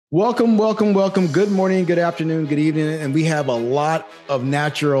Welcome, welcome, welcome. Good morning, good afternoon, good evening. And we have a lot of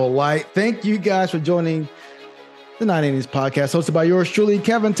natural light. Thank you guys for joining the 980s podcast, hosted by yours truly,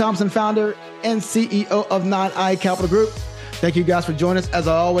 Kevin Thompson, founder and CEO of 9i Capital Group. Thank you guys for joining us. As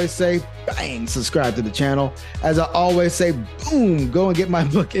I always say, bang, subscribe to the channel. As I always say, boom, go and get my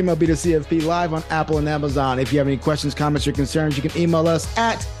book, MLB to CFP, live on Apple and Amazon. If you have any questions, comments, or concerns, you can email us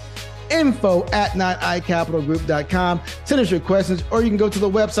at info@9icapitalgroup.com. Send us your questions, or you can go to the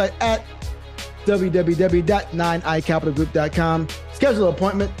website at www.9icapitalgroup.com. Schedule an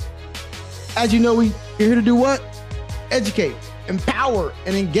appointment. As you know, we're here to do what? Educate, empower,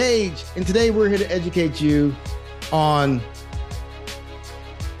 and engage. And today we're here to educate you on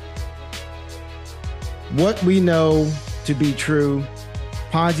what we know to be true: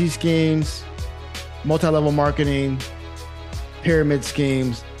 Ponzi schemes, multi-level marketing, pyramid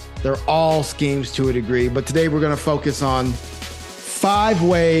schemes. They're all schemes to a degree, but today we're going to focus on 5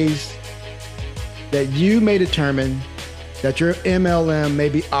 ways that you may determine that your MLM may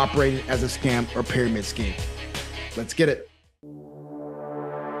be operating as a scam or pyramid scheme. Let's get it.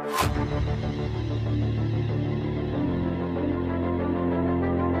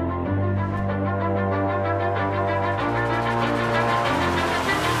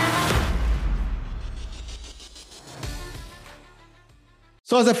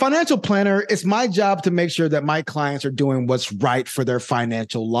 So as a financial planner, it's my job to make sure that my clients are doing what's right for their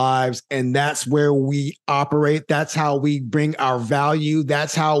financial lives. And that's where we operate. That's how we bring our value.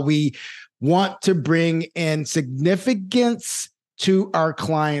 That's how we want to bring in significance to our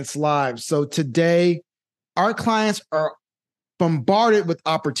clients' lives. So today, our clients are bombarded with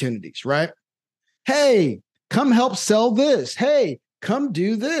opportunities, right? Hey, come help sell this. Hey, come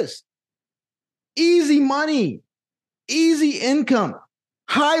do this. Easy money, easy income.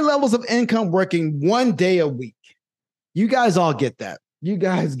 High levels of income working 1 day a week. You guys all get that. You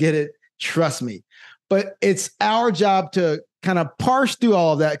guys get it. Trust me. But it's our job to kind of parse through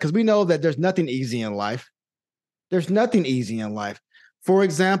all of that because we know that there's nothing easy in life. There's nothing easy in life. For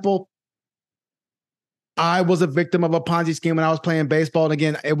example, I was a victim of a Ponzi scheme when I was playing baseball. And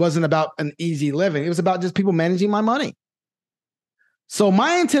again, it wasn't about an easy living. It was about just people managing my money. So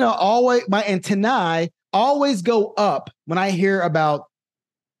my antennae always go up when I hear about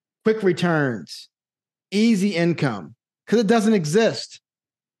quick returns, easy income, because it doesn't exist.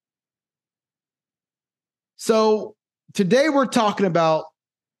 So today we're talking about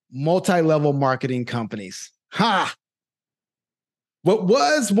multi-level marketing companies. What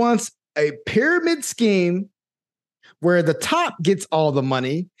was once a pyramid scheme where the top gets all the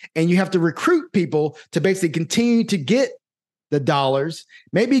money and you have to recruit people to basically continue to get the dollars,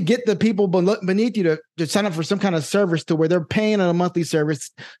 maybe get the people beneath you to sign up for some kind of service to where they're paying on a monthly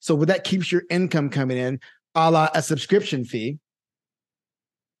service. So that keeps your income coming in, a la a subscription fee.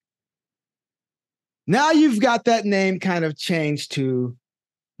 Now you've got that name kind of changed to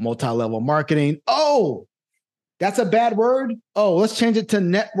multi-level marketing. Oh, that's a bad word. Oh, let's change it to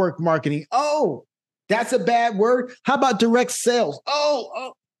network marketing. Oh, that's a bad word. How about direct sales?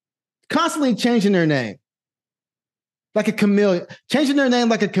 Oh, constantly changing their name. Like a chameleon, changing their name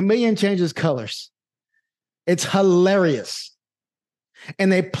like a chameleon changes colors. It's hilarious. And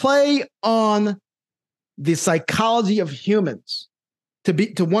they play on the psychology of humans to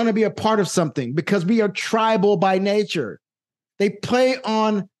want to be a part of something because we are tribal by nature. They play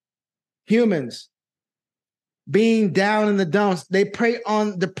on humans being down in the dumps. They prey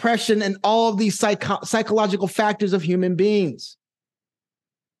on depression and all of these psychological factors of human beings.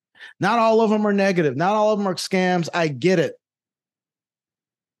 Not all of them are negative. Not all of them are scams. I get it.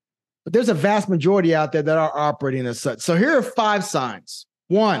 But there's a vast majority out there that are operating as such. So here are 5 signs.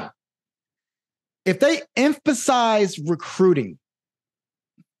 1, if they emphasize recruiting,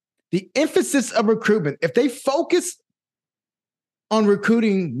 the emphasis of recruitment, if they focus on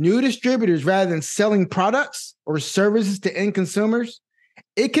recruiting new distributors rather than selling products or services to end consumers,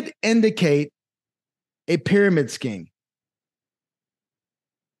 it could indicate a pyramid scheme.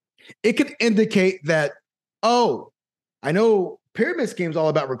 It could indicate that, oh, I know pyramid scheme is all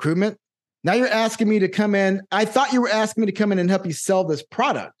about recruitment. Now you're asking me to come in. I thought you were asking me to come in and help you sell this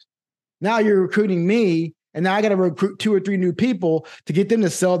product. Now you're recruiting me, and now I got to recruit 2 or 3 new people to get them to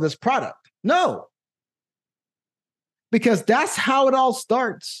sell this product. No, because that's how it all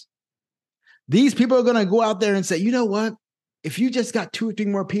starts. These people are going to go out there and say, you know what? If you just got 2 or 3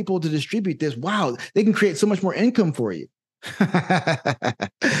 more people to distribute this, wow, they can create so much more income for you.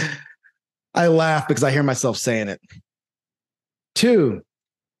 I laugh because I hear myself saying it. 2,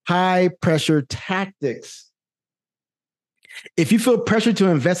 high pressure tactics. If you feel pressure to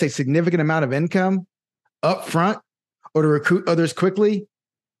invest a significant amount of income up front or to recruit others quickly,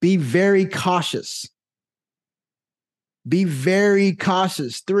 Be very cautious. Be very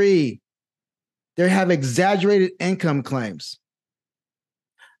cautious. 3, they have exaggerated income claims.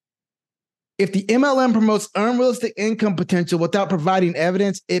 If the MLM promotes unrealistic income potential without providing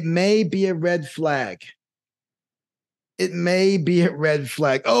evidence, it may be a red flag. It may be a red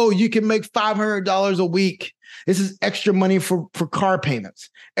flag. Oh, you can make $500 a week. This is extra money for car payments,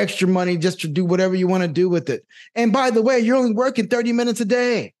 extra money just to do whatever you want to do with it. And by the way, you're only working 30 minutes a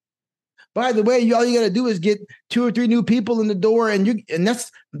day. By the way, all you got to do is get 2 or 3 new people in the door, and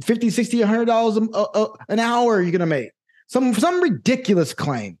that's $50, $60, $100 an hour you're going to make. Some ridiculous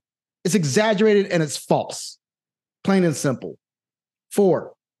claim. It's exaggerated and it's false. Plain and simple.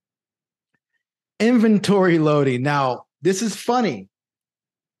 4, inventory loading. Now, this is funny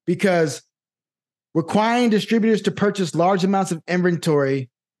because requiring distributors to purchase large amounts of inventory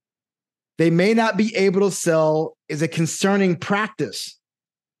they may not be able to sell is a concerning practice.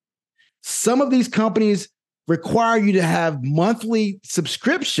 Some of these companies require you to have monthly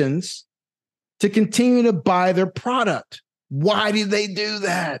subscriptions to continue to buy their product. Why do they do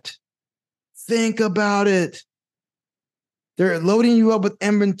that? Think about it. They're loading you up with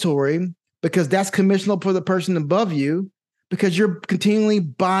inventory because that's commissionable for the person above you because you're continually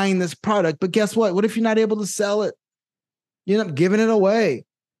buying this product. But guess what? What if you're not able to sell it? You end up giving it away.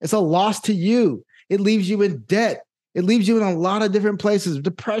 It's a loss to you. It leaves you in debt. It leaves you in a lot of different places,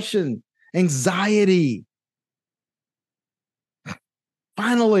 depression, anxiety.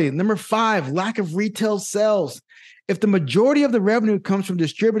 Finally, number 5, lack of retail sales. If the majority of the revenue comes from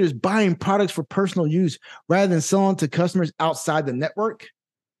distributors buying products for personal use rather than selling to customers outside the network,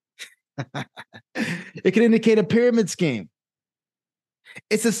 it can indicate a pyramid scheme.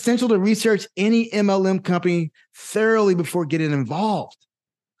 It's essential to research any MLM company thoroughly before getting involved.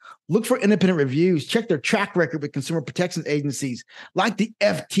 Look for independent reviews. Check their track record with consumer protection agencies like the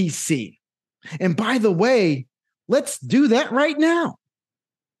FTC. And by the way, let's do that right now.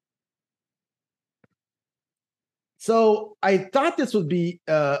 So I thought this would be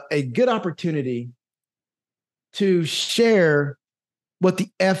a good opportunity to share what the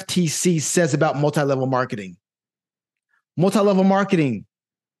FTC says about multi-level marketing. Multi-level marketing,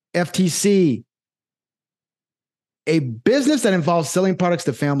 FTC, a business that involves selling products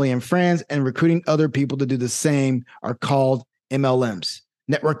to family and friends and recruiting other people to do the same are called MLMs,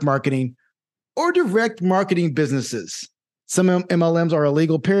 network marketing, or direct marketing businesses. Some MLMs are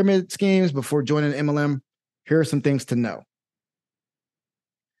illegal pyramid schemes. Before joining an MLM, here are some things to know.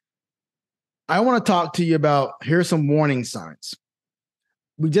 I want to talk to you about, here are some warning signs.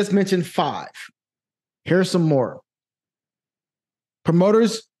 We just mentioned 5. Here are some more.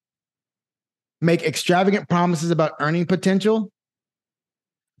 Promoters make extravagant promises about earning potential.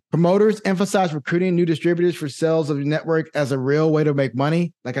 Promoters emphasize recruiting new distributors for sales of your network as a real way to make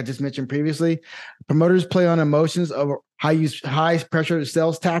money, like I just mentioned previously. Promoters play on emotions of high pressure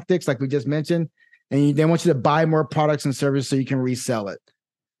sales tactics, like we just mentioned, and they want you to buy more products and services so you can resell it.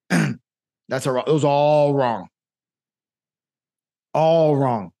 Those are all wrong. All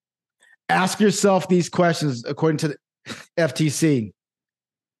wrong. Ask yourself these questions according to the FTC.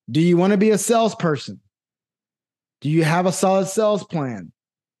 Do you want to be a salesperson? Do you have a solid sales plan?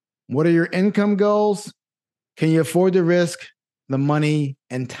 What are your income goals? Can you afford the risk, the money,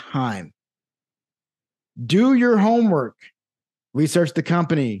 and time? Do your homework. Research the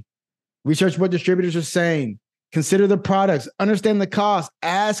company. Research what distributors are saying. Consider the products. Understand the cost.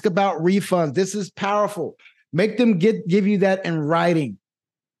 Ask about refunds. This is powerful. Make them give you that in writing.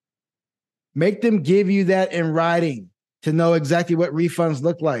 Make them give you that in writing to know exactly what refunds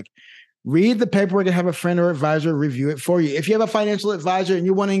look like. Read the paperwork and have a friend or advisor review it for you. If you have a financial advisor and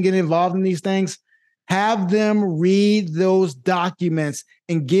you want to get involved in these things, have them read those documents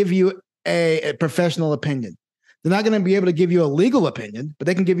and give you a professional opinion. They're not going to be able to give you a legal opinion, but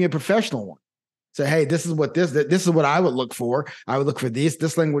they can give you a professional one. Say, hey, this is what I would look for. I would look for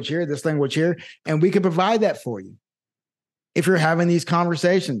this language here, and we can provide that for you if you're having these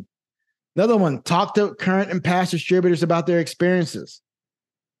conversations. Another one, talk to current and past distributors about their experiences.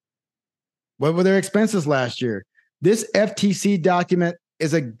 What were their expenses last year? This FTC document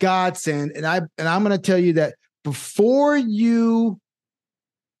is a godsend, and I'm going to tell you that before you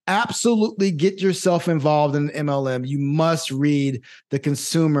absolutely get yourself involved in MLM, you must read the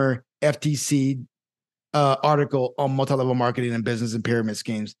consumer FTC article on multi-level marketing and business and pyramid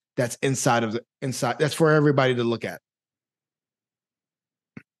schemes. That's inside. That's for everybody to look at.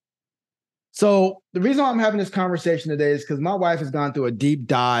 So the reason why I'm having this conversation today is because my wife has gone through a deep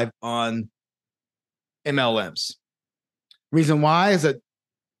dive on MLMs. Reason why is that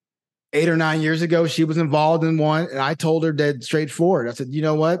 8 or 9 years ago, she was involved in one, and I told her dead straightforward. I said, you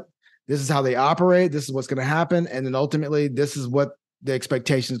know what? This is how they operate. This is what's going to happen. And then ultimately, this is what the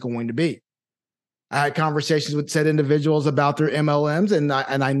expectation is going to be. I had conversations with said individuals about their MLMs,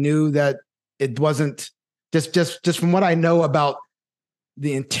 and I knew that it wasn't just from what I know about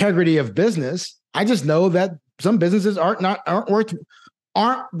the integrity of business. I just know that some businesses aren't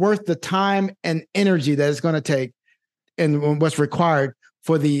worth the time and energy that it's going to take and what's required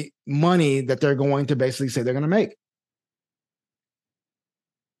for the money that they're going to basically say they're going to make.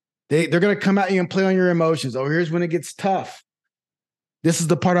 They're going to come at you and play on your emotions. Oh, here's when it gets tough. This is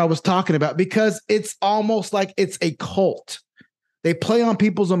the part I was talking about, because it's almost like it's a cult. They play on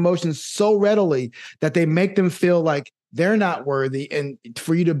people's emotions so readily that they make them feel like they're not worthy. And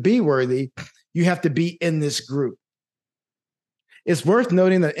for you to be worthy, you have to be in this group. It's worth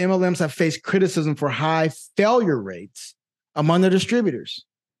noting that MLMs have faced criticism for high failure rates among their distributors.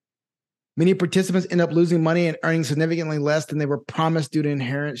 Many participants end up losing money and earning significantly less than they were promised due to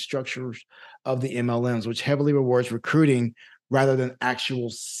inherent structures of the MLMs, which heavily rewards recruiting rather than actual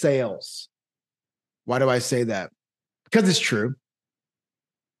sales. Why do I say that? Because it's true.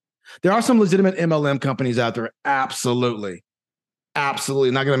 There are some legitimate MLM companies out there. Absolutely.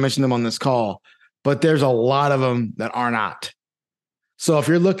 Absolutely. Not going to mention them on this call, but there's a lot of them that are not. So if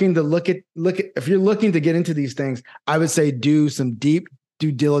you're looking to if you're looking to get into these things, I would say do some deep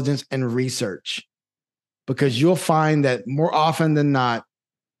due diligence and research, because you'll find that more often than not,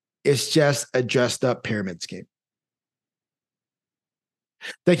 it's just a dressed up pyramid scheme.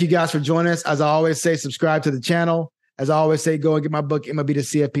 Thank you guys for joining us. As I always say, subscribe to the channel. As I always say, go and get my book, MLB to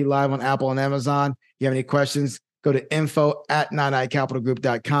CFP, live on Apple and Amazon. If you have any questions, go to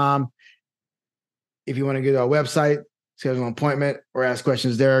info@nineyecapitalgroup.com. If you want to go to our website, schedule an appointment or ask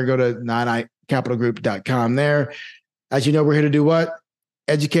questions there, go to nineyecapitalgroup.com there. As you know, we're here to do what?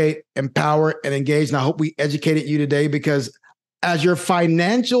 Educate, empower, and engage. And I hope we educated you today, because as your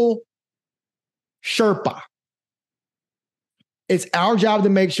financial Sherpa, it's our job to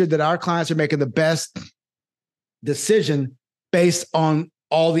make sure that our clients are making the best decision based on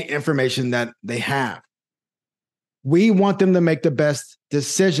all the information that they have. We want them to make the best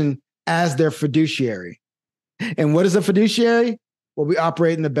decision as their fiduciary. And what is a fiduciary? Well, we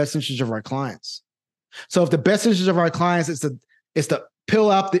operate in the best interest of our clients. So if the best interest of our clients is to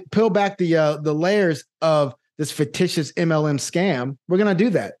peel back the layers of this fictitious MLM scam, we're going to do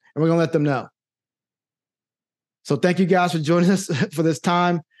that, and we're going to let them know. So thank you guys for joining us for this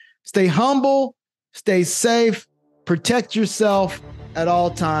time. Stay humble, stay safe, protect yourself at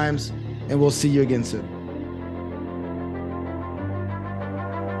all times, and we'll see you again soon.